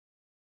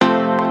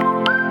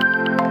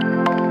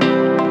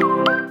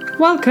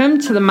Welcome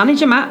to the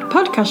Manager Matt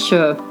podcast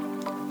show.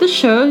 The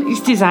show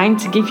is designed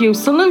to give you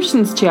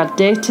solutions to your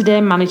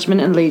day-to-day management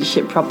and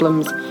leadership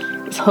problems.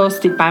 It's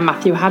hosted by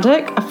Matthew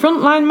Haddock, a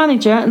frontline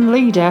manager and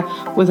leader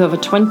with over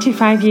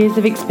 25 years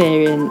of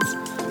experience.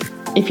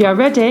 If you're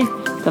ready,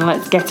 then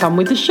let's get on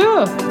with the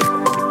show.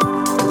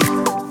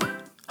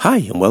 Hi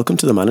and welcome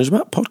to the Manager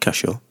Matt podcast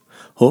show.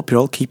 Hope you're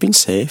all keeping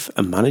safe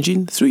and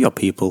managing through your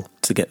people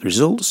to get the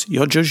results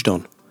you're judged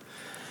on.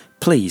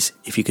 Please,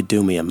 if you could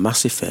do me a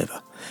massive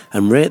favour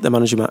and rate the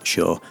Manager Matt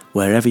show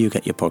wherever you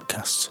get your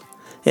podcasts.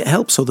 It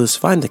helps others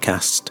find the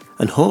cast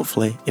and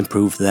hopefully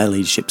improve their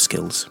leadership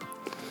skills.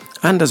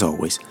 And as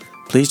always,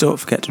 please don't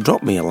forget to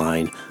drop me a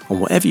line on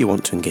whatever you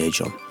want to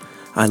engage on.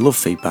 I love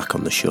feedback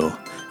on the show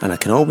and I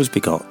can always be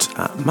got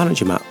at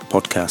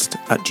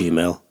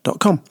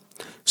managermattpodcast@gmail.com.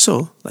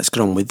 So let's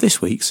get on with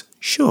this week's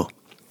show.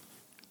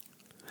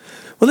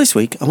 Well, this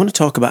week I want to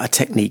talk about a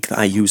technique that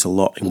I use a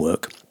lot in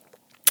work.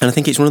 And I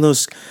think it's one of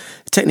those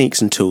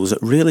techniques and tools that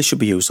really should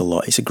be used a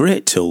lot. It's a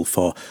great tool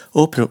for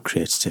opening up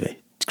creativity.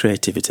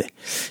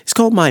 It's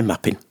called mind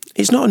mapping.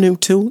 It's not a new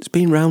tool, it's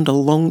been around a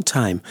long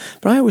time,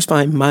 but I always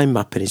find mind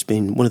mapping has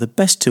been one of the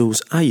best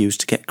tools I use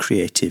to get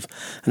creative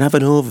and have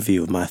an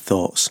overview of my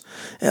thoughts.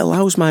 It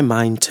allows my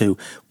mind to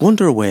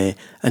wander away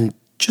and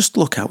just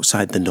look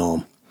outside the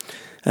norm.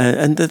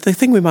 And the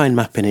thing with mind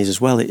mapping is as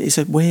well, it's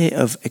a way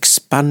of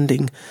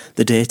expanding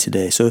the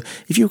day-to-day. So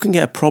if you can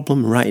get a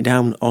problem, write it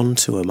down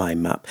onto a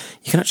mind map,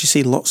 you can actually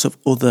see lots of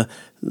other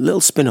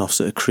little spin-offs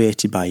that are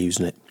created by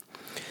using it.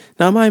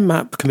 Now, a mind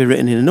map can be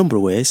written in a number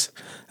of ways,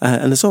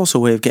 and there's also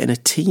a way of getting a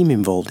team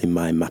involved in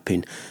mind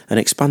mapping and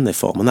expand their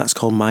form, and that's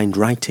called mind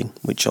writing,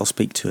 which I'll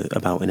speak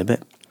about in a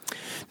bit.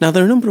 Now,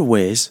 there are a number of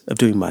ways of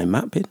doing mind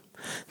mapping.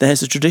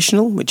 There's a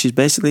traditional, which is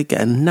basically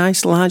get a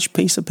nice large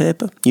piece of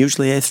paper,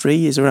 usually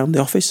A3 is around the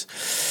office,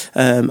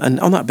 and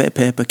on that bit of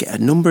paper get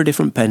a number of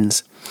different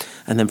pens,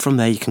 and then from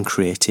there you can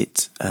create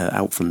it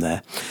out from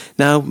there.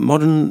 Now,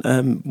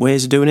 modern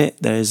ways of doing it,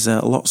 there's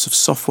lots of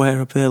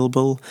software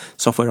available,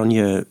 software on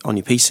your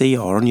PC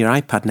or on your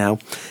iPad now,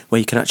 where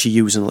you can actually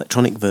use an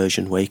electronic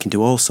version where you can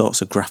do all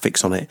sorts of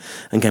graphics on it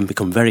and again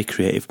become very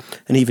creative,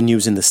 and even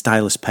using the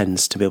stylus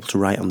pens to be able to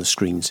write on the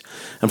screens.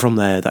 And from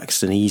there,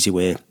 that's an easy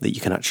way that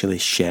you can actually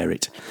share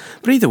it.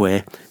 But either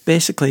way,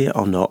 basically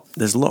or not,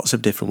 there's lots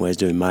of different ways of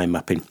doing mind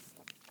mapping.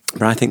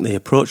 But I think the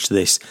approach to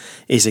this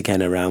is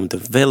again around the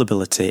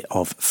availability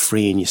of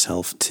freeing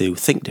yourself to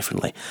think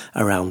differently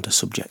around a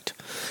subject.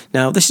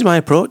 Now, this is my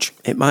approach.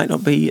 It might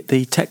not be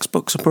the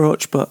textbook's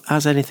approach, but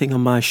as anything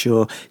on my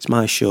show, it's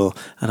my show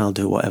and I'll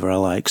do whatever I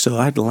like. So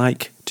I'd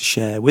like to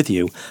share with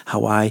you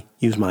how I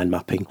use mind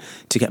mapping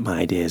to get my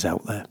ideas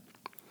out there.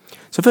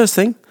 So first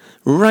thing,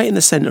 right in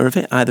the centre of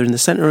it, either in the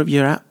centre of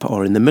your app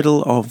or in the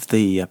middle of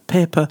the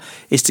paper,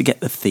 is to get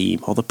the theme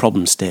or the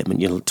problem statement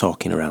you're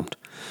talking around.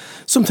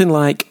 Something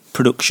like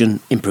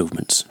production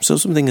improvements. So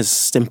something as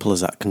simple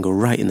as that can go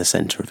right in the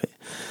centre of it.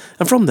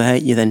 And from there,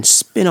 you then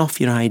spin off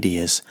your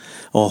ideas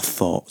or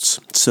thoughts.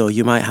 So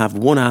you might have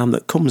one arm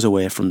that comes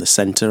away from the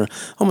centre,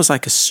 almost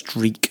like a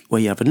streak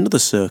where you have another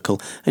circle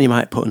and you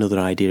might put another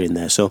idea in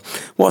there. So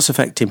what's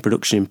affecting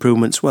production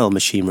improvements? Well,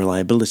 machine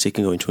reliability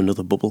can go into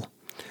another bubble.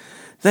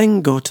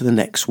 Then go to the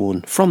next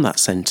one from that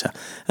centre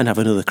and have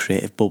another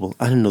creative bubble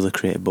and another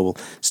creative bubble.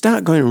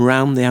 Start going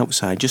around the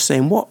outside, just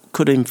saying what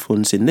could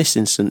influence in this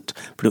instant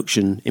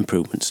production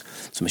improvements.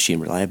 So machine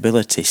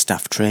reliability,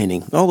 staff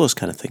training, all those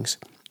kind of things.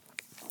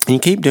 And you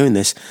keep doing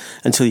this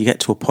until you get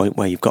to a point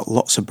where you've got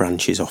lots of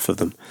branches off of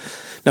them.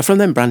 Now from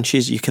them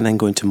branches you can then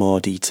go into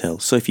more detail.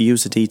 So if you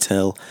use the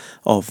detail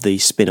of the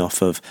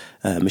spin-off of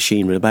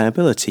machine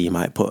reliability, you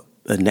might put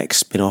the next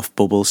spin-off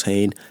bubble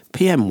saying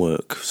PM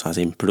work, so as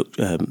in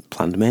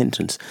planned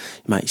maintenance.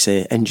 You might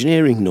say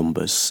engineering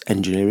numbers,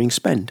 engineering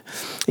spend.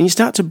 And you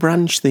start to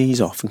branch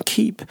these off and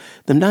keep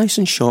them nice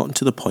and short and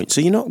to the point.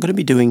 So you're not going to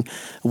be doing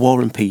a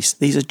war and peace.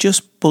 These are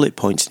just bullet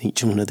points in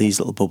each one of these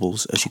little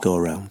bubbles as you go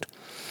around.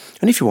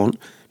 And if you want,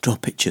 draw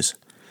pictures.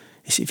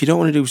 If you don't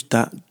want to do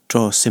that,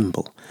 draw a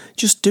symbol.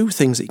 Just do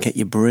things that get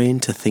your brain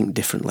to think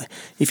differently.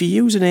 If you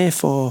use an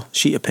A4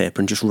 sheet of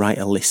paper and just write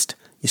a list,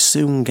 you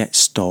soon get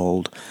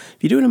stalled.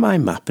 If you're doing a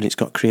mind map and it's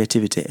got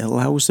creativity, it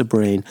allows the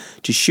brain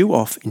to shoot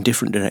off in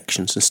different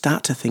directions and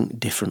start to think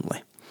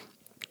differently.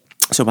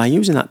 So by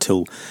using that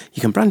tool,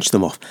 you can branch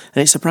them off.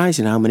 And it's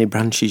surprising how many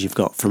branches you've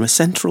got. From a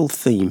central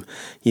theme,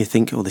 you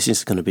think, oh, this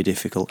is going to be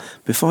difficult.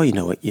 Before you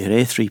know it, your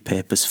A3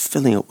 paper's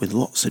filling up with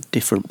lots of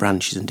different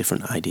branches and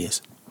different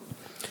ideas.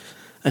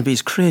 And be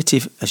as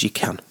creative as you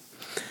can.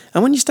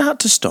 And when you start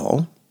to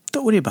stall,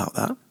 don't worry about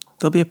that.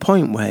 There'll be a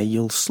point where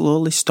you'll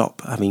slowly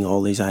stop having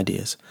all these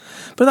ideas.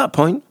 But at that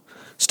point,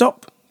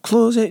 stop,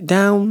 close it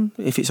down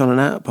if it's on an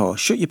app, or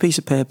shut your piece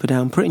of paper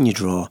down, put it in your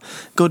drawer,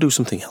 go do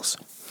something else.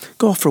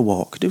 Go off for a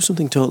walk, do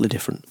something totally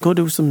different. Go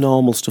do some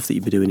normal stuff that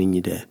you'd be doing in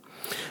your day.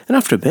 And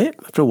after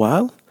a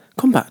while,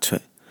 come back to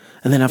it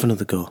and then have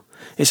another go.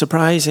 It's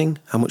surprising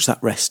how much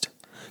that rest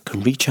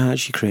can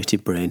recharge your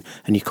creative brain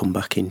and you come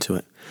back into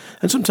it.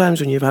 And sometimes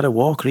when you've had a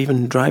walk or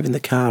even driving the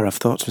car, I've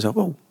thought to myself,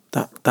 oh,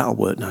 that'll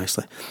work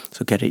nicely.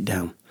 So get it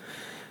down.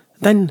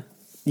 Then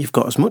you've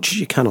got as much as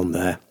you can on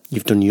there.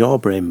 You've done your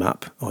brain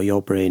map or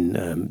your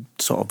brain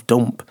sort of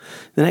dump.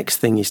 The next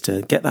thing is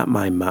to get that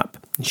mind map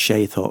and share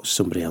your thoughts with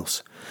somebody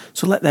else.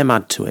 So let them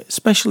add to it,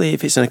 especially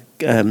if it's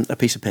a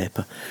piece of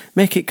paper.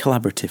 Make it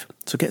collaborative.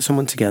 So get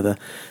someone together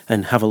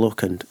and have a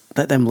look and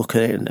let them look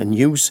at it and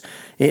use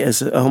it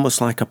as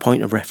almost like a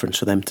point of reference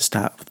for them to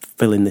start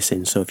filling this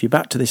in. So if you're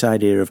back to this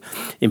idea of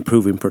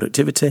improving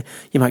productivity,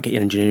 you might get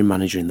your engineering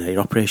manager in there,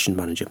 your operations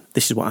manager.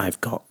 This is what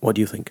I've got. What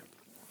do you think?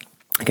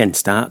 Again,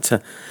 start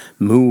to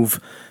move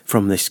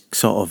from this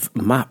sort of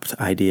mapped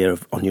idea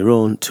of on your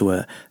own to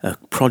a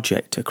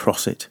project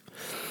across it.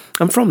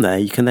 And from there,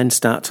 you can then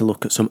start to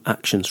look at some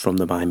actions from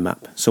the mind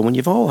map. So when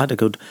you've all had a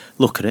good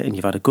look at it and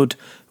you've had a good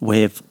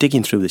way of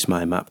digging through this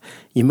mind map,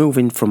 you're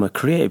moving from a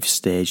creative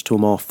stage to a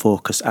more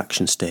focused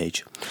action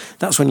stage.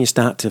 That's when you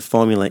start to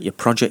formulate your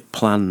project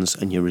plans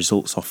and your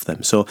results off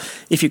them. So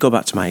if you go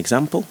back to my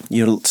example,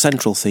 your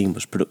central theme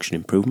was production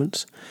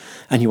improvements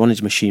and you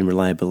wanted machine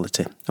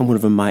reliability. And one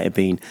of them might have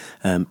been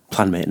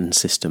plan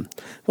maintenance system.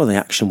 Well, the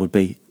action would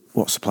be,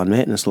 what's the planned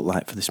maintenance look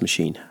like for this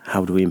machine?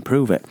 How do we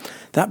improve it?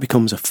 That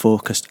becomes a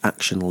focused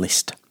action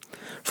list.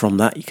 From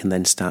that, you can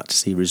then start to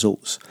see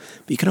results.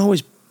 But you can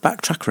always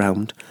backtrack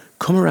around,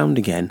 come around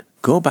again,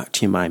 go back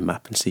to your mind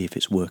map and see if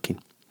it's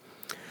working.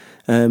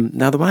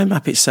 Now, the mind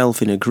map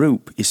itself in a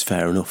group is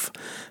fair enough.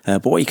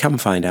 But what you can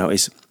find out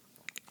is,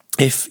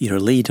 if you're a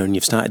leader and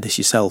you've started this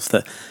yourself,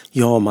 that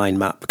your mind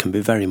map can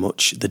be very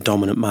much the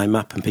dominant mind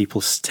map and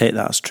people take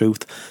that as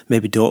truth,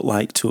 maybe don't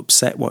like to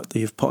upset what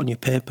you've put on your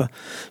paper.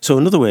 So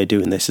another way of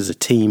doing this as a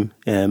team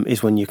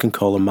is when you can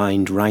call a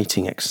mind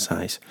writing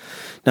exercise.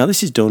 Now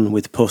this is done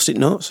with post-it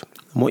notes,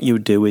 and what you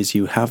would do is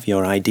you have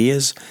your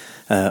ideas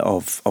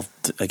of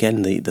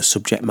again, the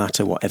subject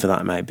matter, whatever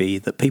that might be,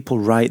 that people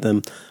write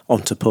them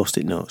onto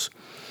post-it notes.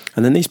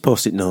 And then these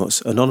post-it notes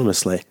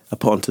anonymously are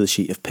put onto the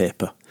sheet of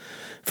paper.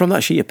 From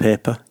that sheet of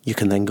paper, you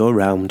can then go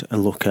around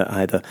and look at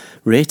either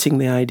rating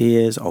the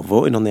ideas or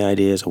voting on the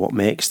ideas or what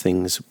makes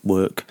things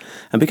work.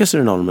 And because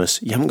they're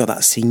anonymous, you haven't got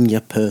that senior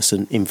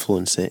person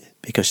influence it,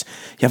 because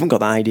you haven't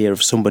got the idea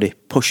of somebody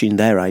pushing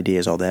their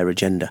ideas or their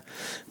agenda,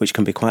 which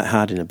can be quite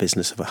hard in a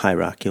business of a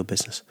hierarchical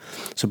business.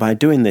 So by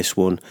doing this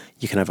one,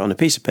 you can have it on a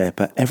piece of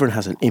paper, everyone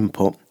has an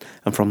input,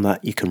 and from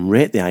that you can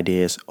rate the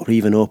ideas or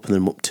even open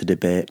them up to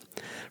debate.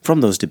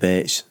 From those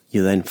debates,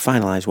 you then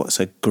finalise what's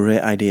a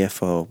great idea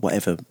for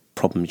whatever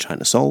problem you're trying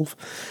to solve.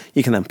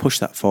 You can then push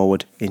that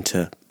forward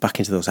back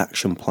into those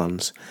action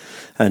plans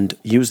and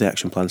use the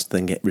action plans to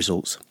then get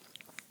results.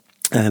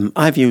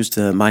 I've used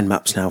mind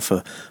maps now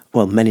for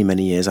many,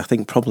 many years. I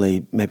think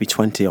probably maybe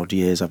 20 odd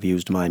years I've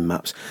used mind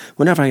maps.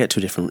 Whenever I get to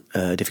a different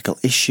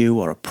difficult issue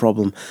or a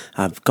problem,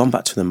 I've gone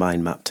back to the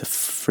mind map to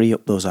free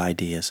up those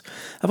ideas.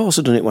 I've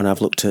also done it when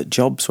I've looked at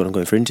jobs, when I'm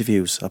going for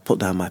interviews. I put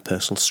down my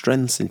personal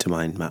strengths into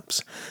mind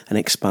maps and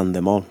expand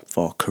them on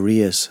for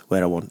careers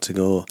where I want to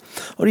go,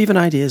 or even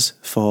ideas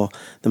for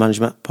the Manage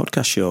Map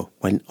podcast show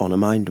went on a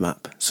mind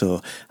map.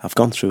 So I've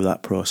gone through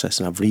that process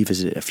and I've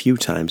revisited it a few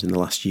times in the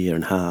last year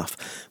and a half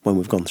when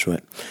we've gone through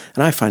it.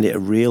 And I find it a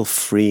real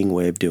freeing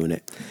way of doing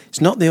it.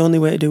 It's not the only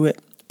way to do it.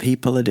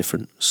 People are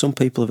different. Some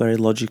people are very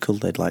logical.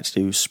 They'd like to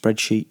do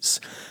spreadsheets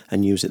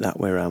and use it that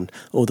way around.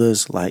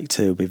 Others like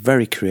to be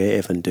very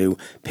creative and do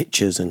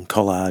pictures and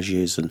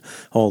collages and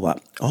all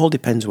that. All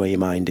depends where your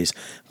mind is.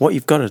 What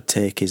you've got to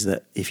take is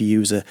that if you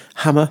use a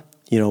hammer,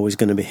 you're always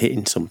going to be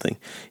hitting something.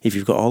 If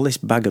you've got all this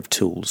bag of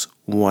tools,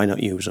 why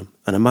not use them?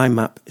 And a mind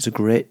map is a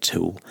great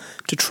tool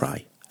to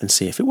try and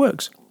see if it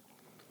works.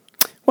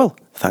 Well,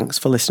 thanks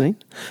for listening.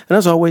 And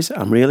as always,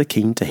 I'm really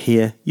keen to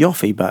hear your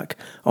feedback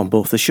on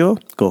both the show,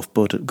 both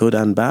good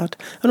and bad,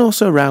 and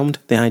also around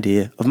the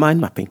idea of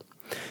mind mapping.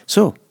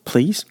 So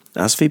please,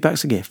 as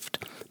feedback's a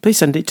gift, please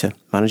send it to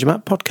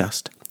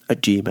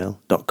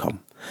managermappodcast@gmail.com.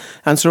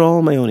 Answer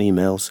all my own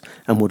emails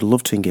and would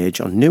love to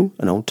engage on new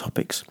and old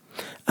topics.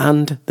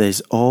 And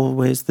there's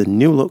always the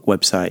New Look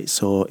website,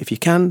 so if you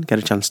can, get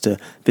a chance to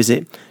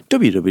visit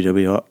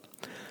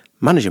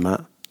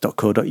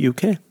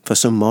www.managermat.co.uk for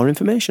some more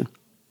information.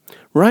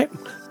 Right,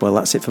 well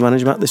that's it for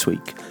Manage Map this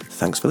week.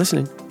 Thanks for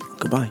listening.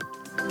 Goodbye.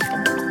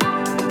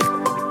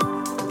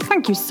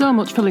 Thank you so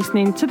much for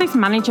listening to this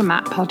Manager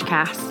Map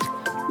podcast.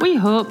 We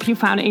hope you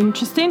found it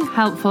interesting,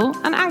 helpful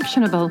and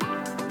actionable.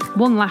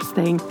 One last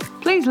thing,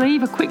 please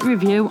leave a quick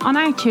review on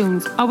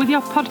iTunes or with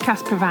your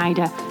podcast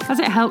provider, as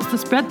it helps to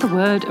spread the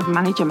word of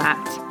Manager Matt.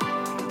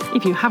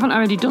 If you haven't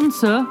already done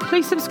so,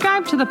 please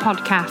subscribe to the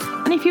podcast,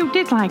 and if you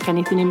did like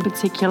anything in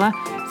particular,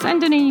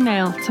 send an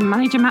email to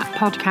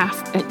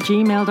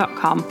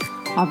managermappodcast@gmail.com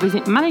or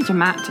visit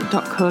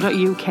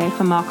managermat.co.uk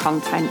for more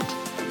content.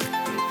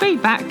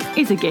 Feedback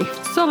is a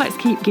gift, so let's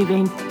keep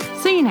giving.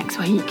 See you next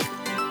week.